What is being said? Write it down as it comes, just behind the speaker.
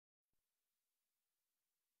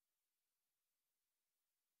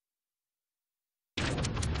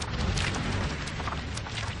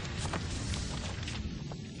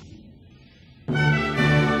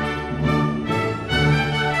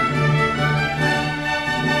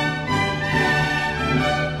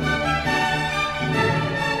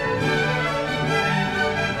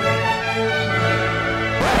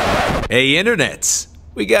Hey, internets.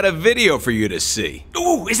 We got a video for you to see.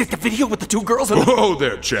 Ooh, is it the video with the two girls? Whoa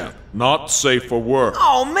there, champ. Not safe for work.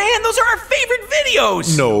 Oh man, those are our favorite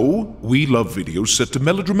videos! No, we love videos set to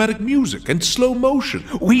melodramatic music and slow motion.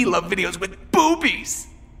 We love videos with boobies!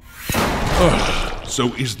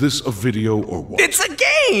 So is this a video or what? It's a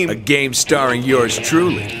game! A game starring yours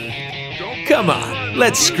truly. Come on,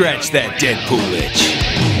 let's scratch that Deadpool itch.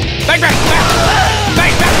 Bang, bang, bang!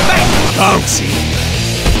 Bang, bang, bang! Bouncy.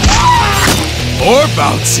 Or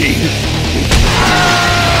bouncy.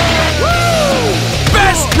 Woo!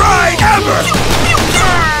 Best ride ever!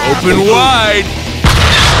 Open wide.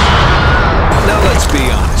 Now let's be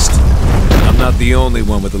honest. I'm not the only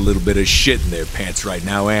one with a little bit of shit in their pants right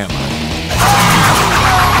now, am I?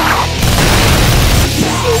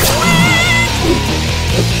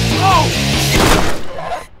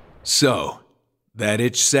 Oh! So, that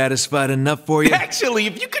itch satisfied enough for you? Actually,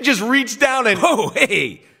 if you could just reach down and... Oh,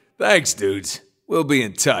 hey! Thanks, dudes. We'll be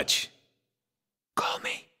in touch. Call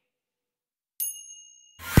me.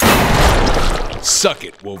 Suck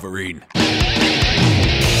it, Wolverine.